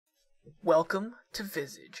Welcome to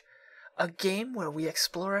Visage, a game where we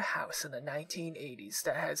explore a house in the 1980s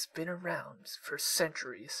that has been around for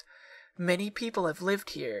centuries. Many people have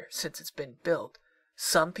lived here since it's been built,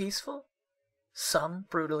 some peaceful, some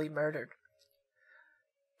brutally murdered.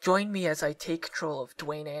 Join me as I take control of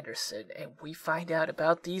Dwayne Anderson and we find out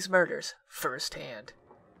about these murders firsthand.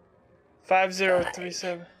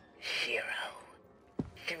 5037. 0,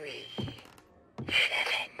 3,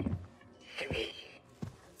 7, 3,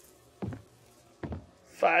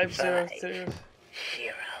 503. 0,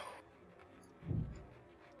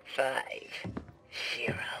 5,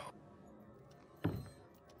 0.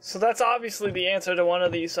 So that's obviously the answer to one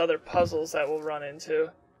of these other puzzles that we'll run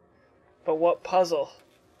into. But what puzzle?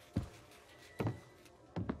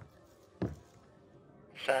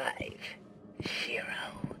 5, 0,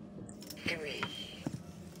 3,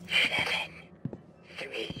 7,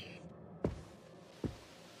 3,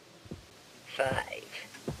 5,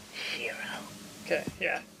 0. Okay,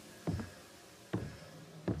 yeah.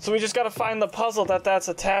 So we just gotta find the puzzle that's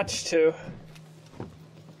attached to.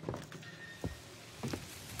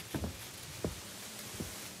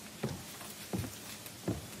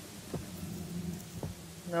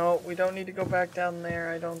 No, we don't need to go back down there,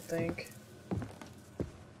 I don't think.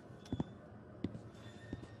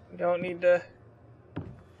 We don't need to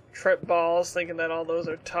trip balls thinking that all those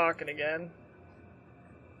are talking again.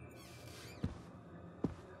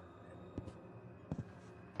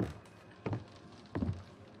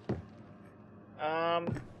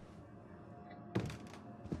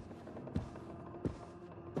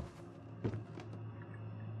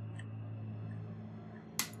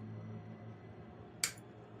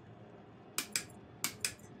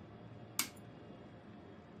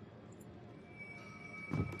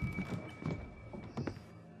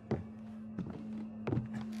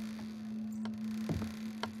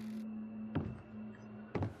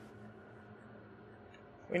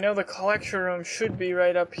 We know the collection room should be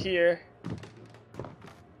right up here.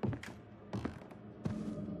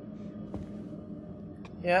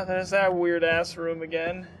 Yeah, there's that weird ass room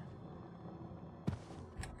again.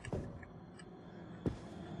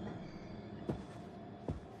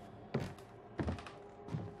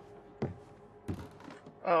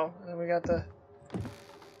 Oh, then we got the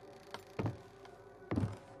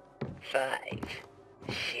 5,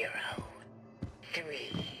 0,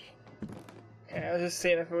 3. Okay, I was just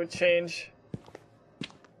seeing if it would change.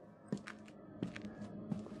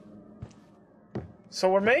 So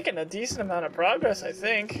we're making a decent amount of progress, I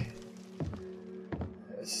think.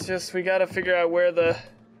 It's just we gotta figure out where the...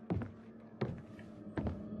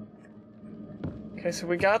 Okay, so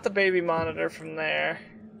we got the baby monitor from there.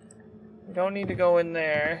 We don't need to go in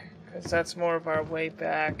there, because that's more of our way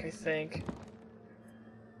back, I think.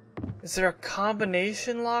 Is there a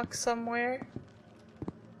combination lock somewhere?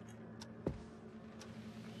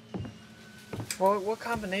 Well, what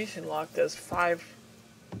combination lock does 5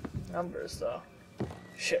 numbers, though?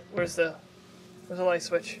 Shit, where's the light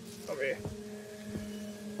switch? Over here.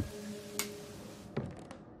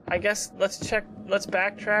 I guess let's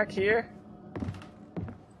backtrack here.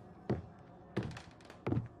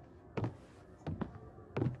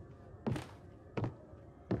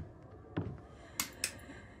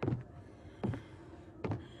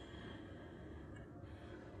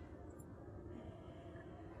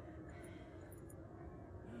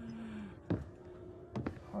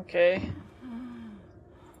 Okay.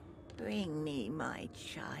 Bring me my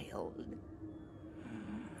child.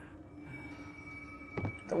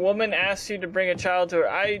 The woman asked you to bring a child to her.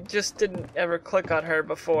 I just didn't ever click on her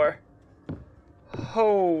before.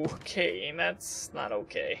 Okay, that's not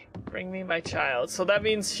okay. Bring me my child. So that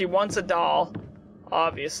means she wants a doll,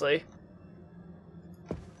 obviously.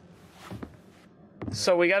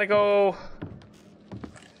 So we gotta go...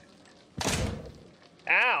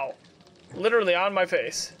 Ow! Literally on my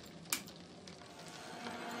face.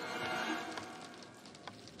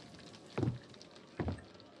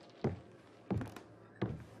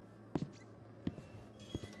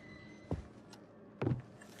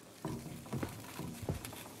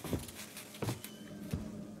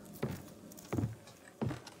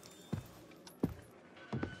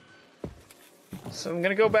 So I'm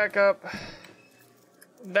gonna go back up.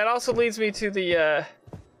 That also leads me to the,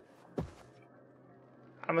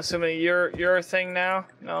 I'm assuming your thing now?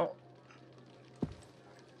 No.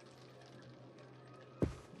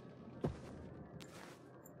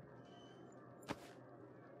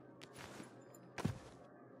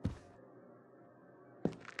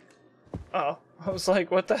 Oh, I was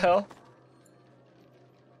like, what the hell?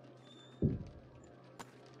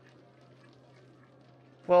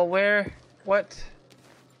 Well, where? What?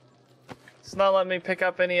 It's not letting me pick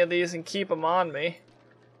up any of these and keep them on me.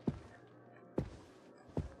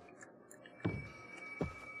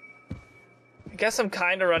 I guess I'm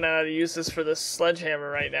kind of running out of uses for this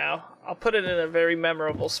sledgehammer right now. I'll put it in a very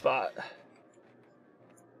memorable spot.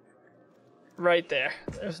 Right there.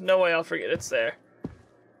 There's no way I'll forget it's there.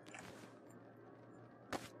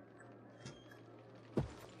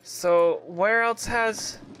 So, where else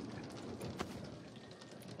has...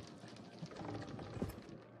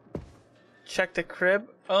 Check the crib?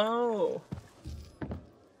 Oh.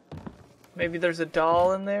 Maybe there's a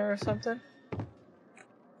doll in there or something?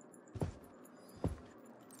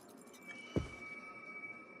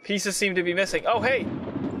 Pieces seem to be missing. Oh, hey!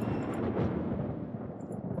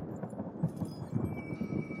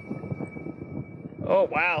 Oh,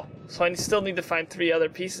 wow. So I still need to find 3 other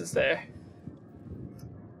pieces there.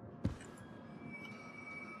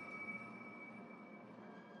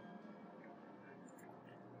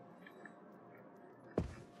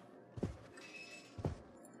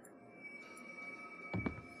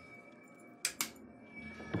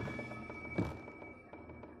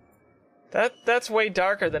 That's way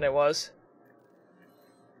darker than it was.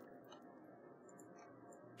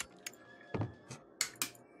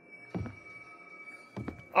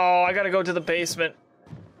 Oh, I gotta go to the basement.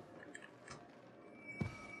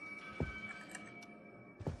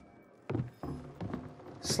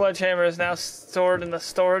 Sledgehammer is now stored in the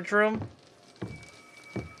storage room.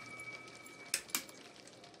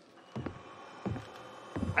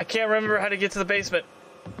 I can't remember how to get to the basement.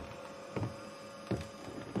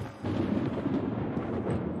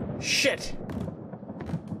 Shit!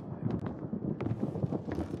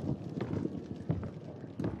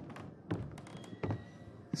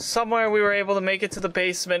 Somewhere we were able to make it to the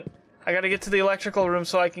basement. I gotta get to the electrical room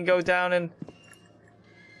so I can go down and...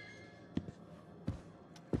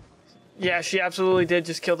 Yeah, she absolutely did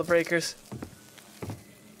just kill the breakers.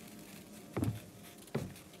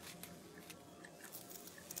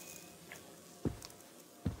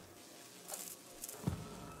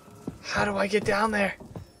 How do I get down there?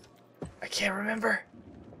 I can't remember.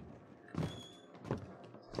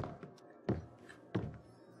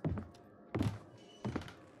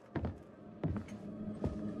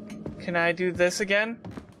 Can I do this again?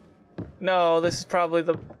 No, this is probably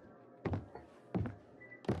the...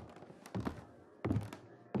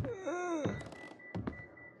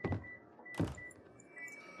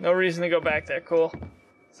 No reason to go back there, cool.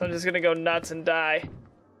 So I'm just gonna go nuts and die.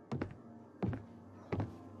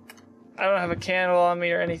 I don't have a candle on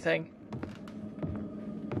me or anything.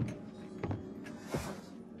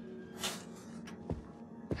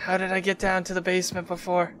 How did I get down to the basement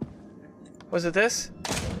before? Was it this?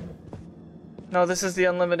 No, this is the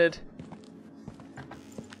unlimited.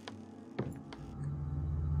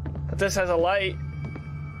 But this has a light.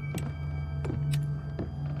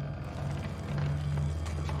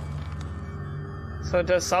 So it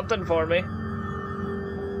does something for me.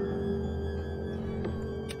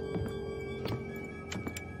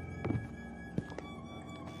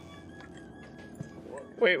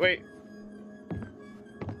 Wait.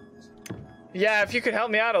 Yeah, if you could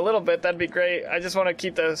help me out a little bit, that'd be great. I just want to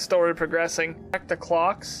keep the story progressing. Check the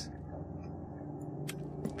clocks.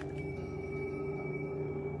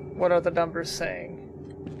 What are the numbers saying?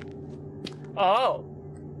 Oh.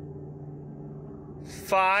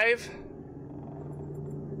 5.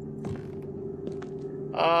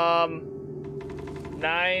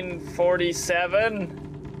 9:47.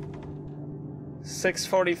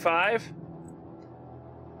 6:45.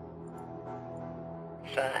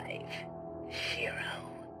 5, 0,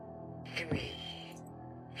 3,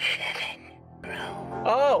 7, 0.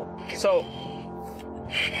 Oh, so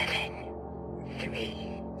 7,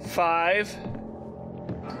 3, 5.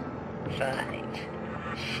 5,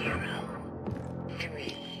 0,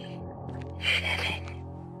 3, 7,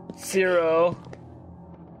 0.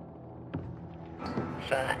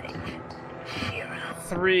 5, 0,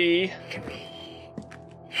 3. 3,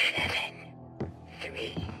 7,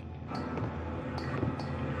 3,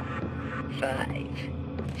 5,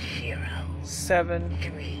 0, 7.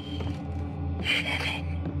 3,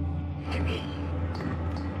 7, 3,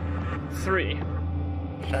 3.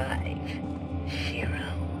 5, 0,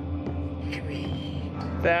 3.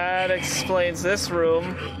 That explains this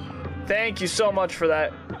room. Thank you so much for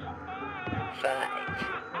that. 5.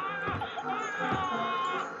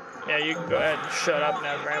 Yeah, you can go ahead and shut up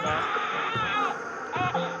now, Grandma.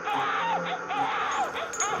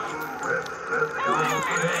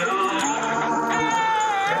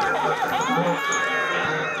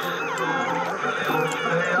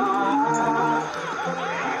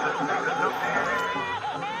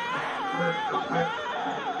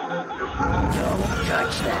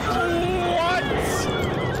 touch that.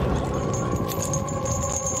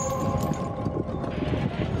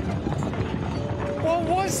 What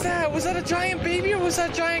was that? Was that a giant baby or was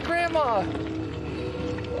that giant grandma?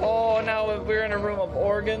 Oh, now we're in a room of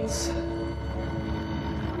organs.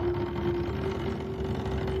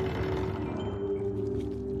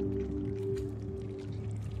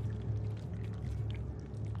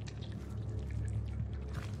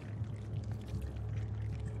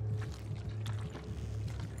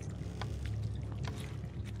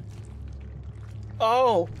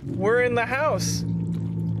 Oh, we're in the house.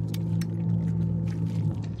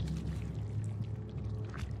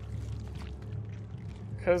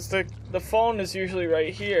 Because the phone is usually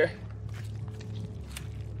right here.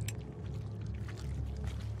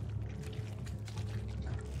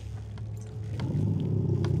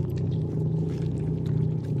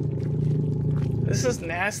 This is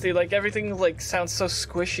nasty, like everything like sounds so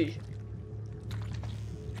squishy.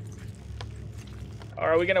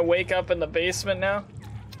 Are we gonna wake up in the basement now?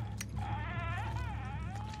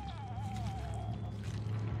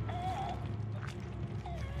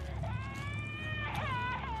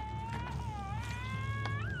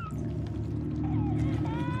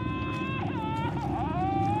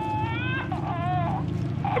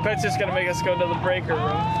 I bet it's just gonna make us go to the breaker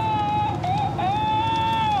room.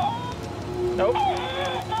 Nope.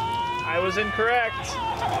 I was incorrect.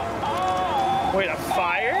 Wait, a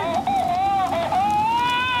fire?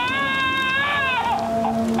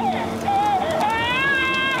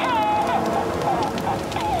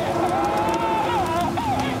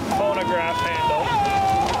 Phonograph handle.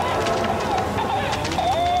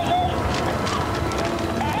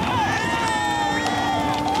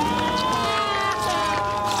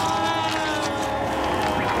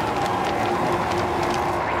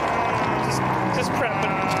 Just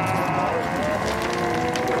prepping.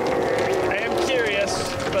 I am curious,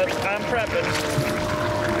 but I'm prepping.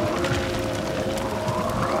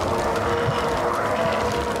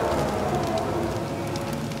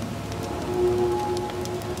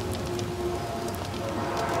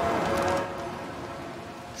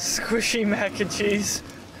 Squishy mac and cheese.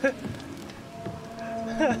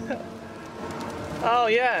 Oh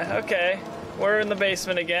yeah, okay. We're in the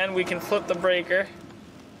basement again. We can flip the breaker.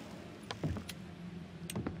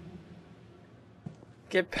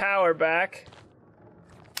 Get power back.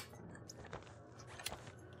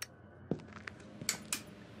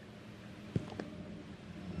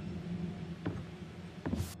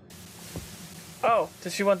 Oh,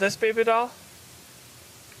 does she want this baby doll?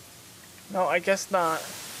 No, I guess not.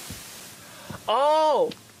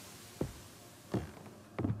 Oh!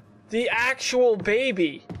 The actual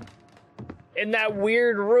baby in that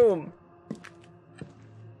weird room.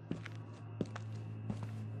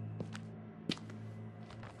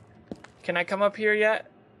 Can I come up here yet?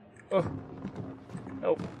 Oh.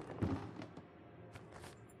 Nope.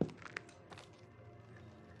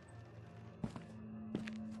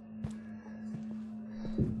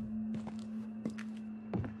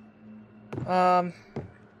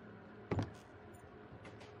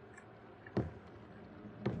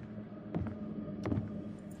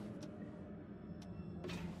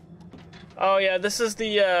 Oh yeah, this is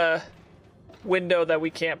the window that we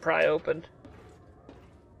can't pry open.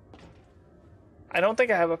 I don't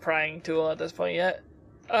think I have a prying tool at this point yet.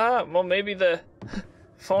 Well maybe the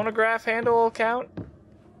phonograph handle will count?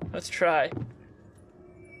 Let's try.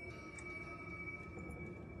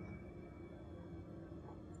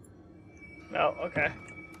 No, okay.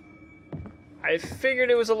 I figured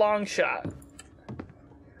it was a long shot.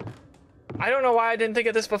 I don't know why I didn't think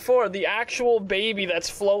of this before. The actual baby that's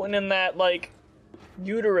floating in that, like,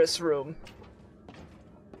 uterus room.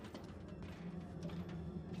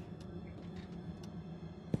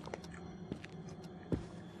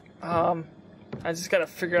 I just gotta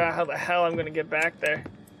figure out how the hell I'm gonna get back there.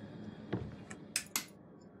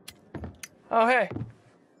 Oh, hey.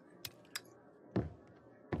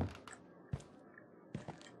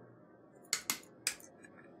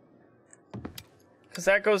 Because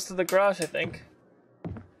that goes to the garage, I think.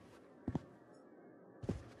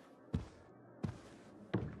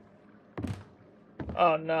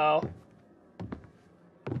 Oh no.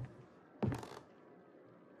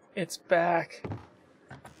 It's back.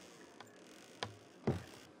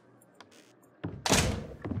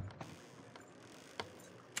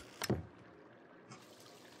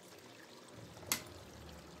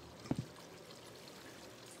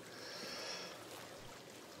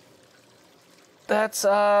 That's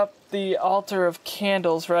the altar of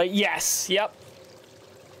candles, right? Yes, yep.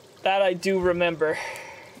 That I do remember.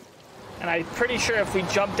 And I'm pretty sure if we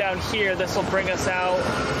jump down here, this will bring us out.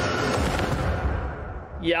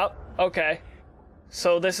 Yep, okay.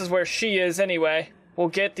 So this is where she is anyway. We'll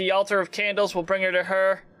get the altar of candles, we'll bring her to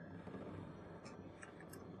her.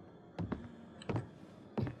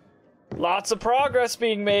 Lots of progress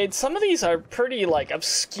being made. Some of these are pretty, like,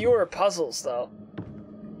 obscure puzzles, though.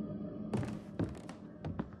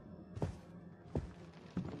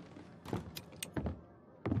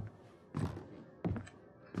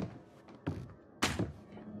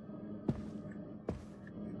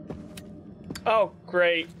 Oh,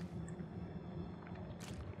 great.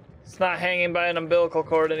 It's not hanging by an umbilical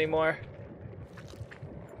cord anymore.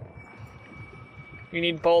 You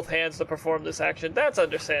need both hands to perform this action. That's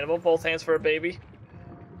understandable. Both hands for a baby.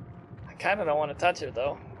 I kind of don't want to touch it,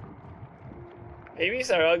 though. Babies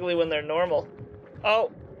are ugly when they're normal. Oh,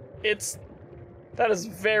 that is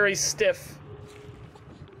very stiff.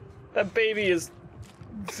 That baby is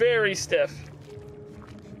very stiff.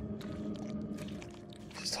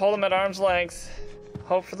 Just hold him at arm's length.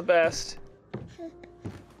 Hope for the best.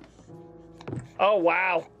 Oh,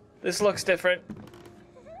 wow. This looks different.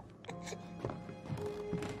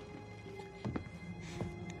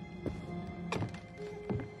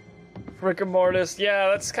 Rigor mortis. Yeah,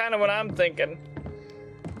 that's kind of what I'm thinking.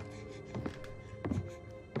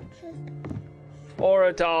 Or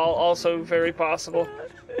a doll, also very possible.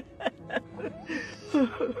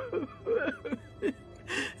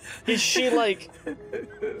 Is she like...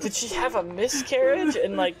 Did she have a miscarriage?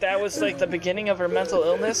 And like that was like the beginning of her mental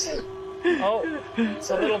illness? Oh,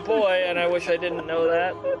 it's a little boy, and I wish I didn't know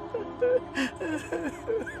that.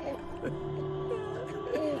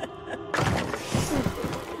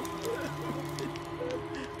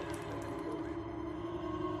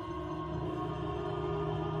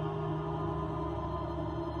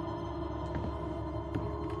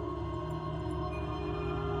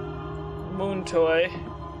 Moon toy.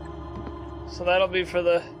 So that'll be for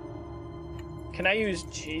the... Can I use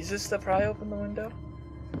Jesus to pry open the window?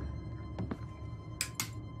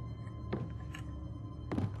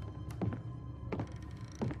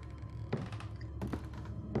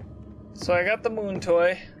 So I got the moon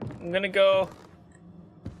toy. I'm gonna go...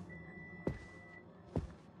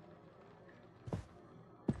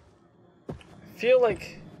 I feel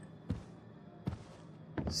like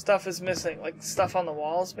stuff is missing, like stuff on the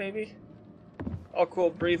walls maybe? Oh cool,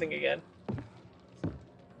 breathing again.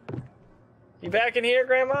 You back in here,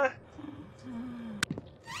 Grandma?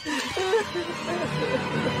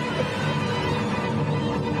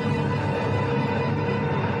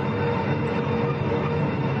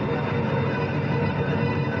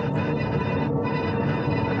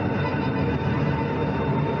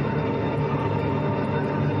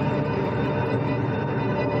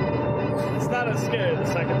 It's not as scary the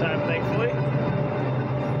second time, thankfully.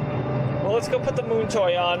 Well, let's go put the moon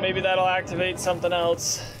toy on. Maybe that'll activate something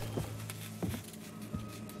else.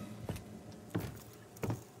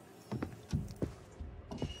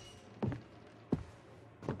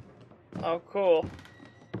 Oh, cool.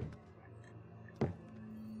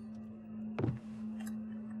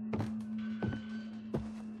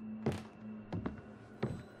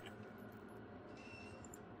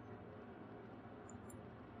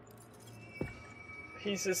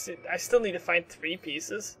 Pieces. I still need to find 3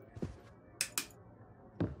 pieces.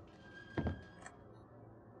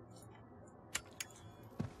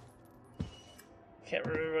 Can't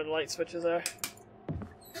remember where the light switches are.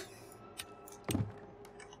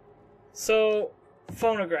 So,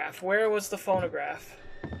 phonograph. Where was the phonograph?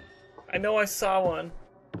 I know I saw one.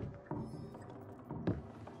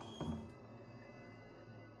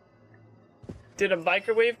 Did a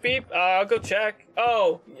microwave beep? I'll go check.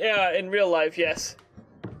 Oh, yeah, in real life, yes.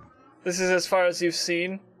 This is as far as you've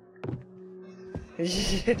seen.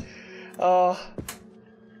 Oh.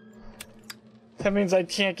 That means I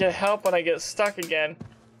can't get help when I get stuck again.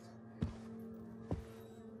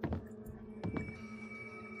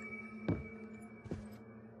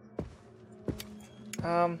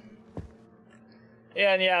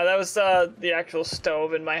 Yeah, and yeah, that was the actual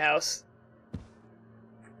stove in my house.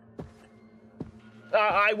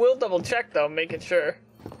 I will double check though, making sure,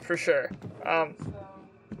 for sure.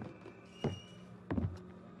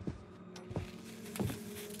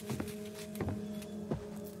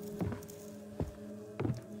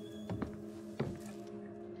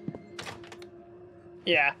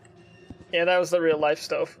 Yeah. Yeah, that was the real life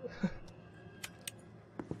stove.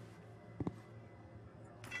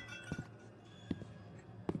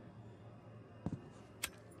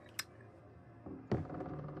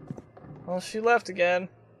 Well, she left again.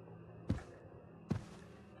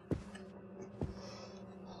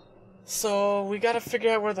 So, we gotta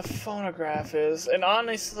figure out where the phonograph is. And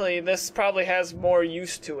honestly, this probably has more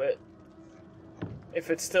use to it. if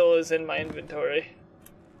it still is in my inventory.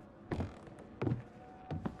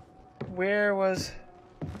 Where was...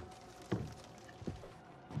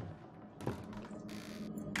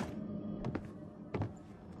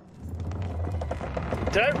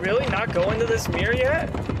 Did I really not go into this mirror yet?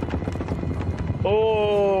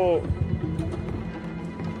 Oh.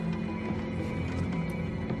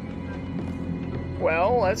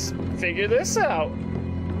 Well, let's figure this out.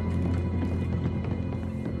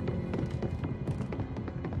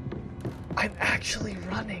 I'm actually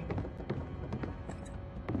running.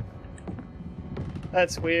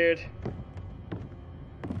 That's weird.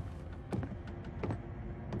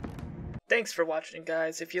 Thanks for watching,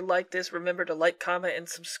 guys. If you like this, remember to like, comment, and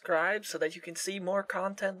subscribe so that you can see more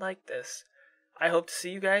content like this. I hope to see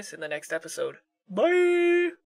you guys in the next episode. Bye!